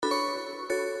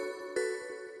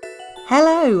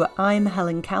Hello, I'm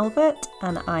Helen Calvert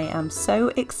and I am so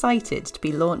excited to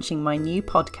be launching my new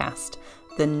podcast,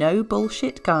 The No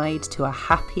Bullshit Guide to a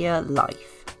Happier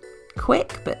Life.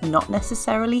 Quick but not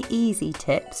necessarily easy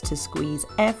tips to squeeze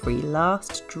every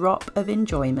last drop of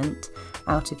enjoyment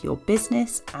out of your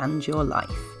business and your life.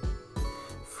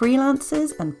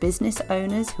 Freelancers and business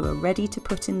owners who are ready to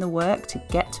put in the work to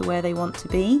get to where they want to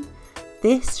be,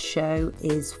 this show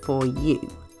is for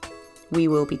you. We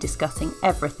will be discussing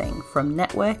everything from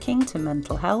networking to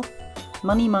mental health,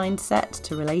 money mindset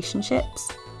to relationships,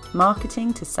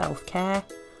 marketing to self-care.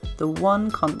 The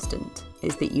one constant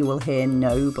is that you will hear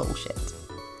no bullshit.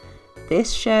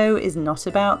 This show is not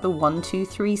about the 1, 2,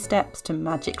 3 steps to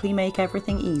magically make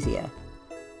everything easier.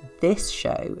 This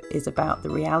show is about the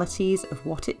realities of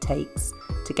what it takes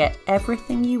to get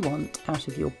everything you want out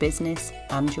of your business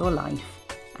and your life,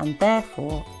 and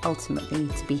therefore ultimately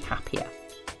to be happier.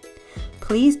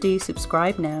 Please do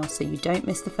subscribe now so you don't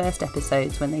miss the first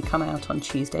episodes when they come out on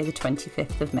Tuesday the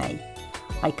 25th of May.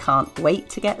 I can't wait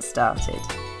to get started.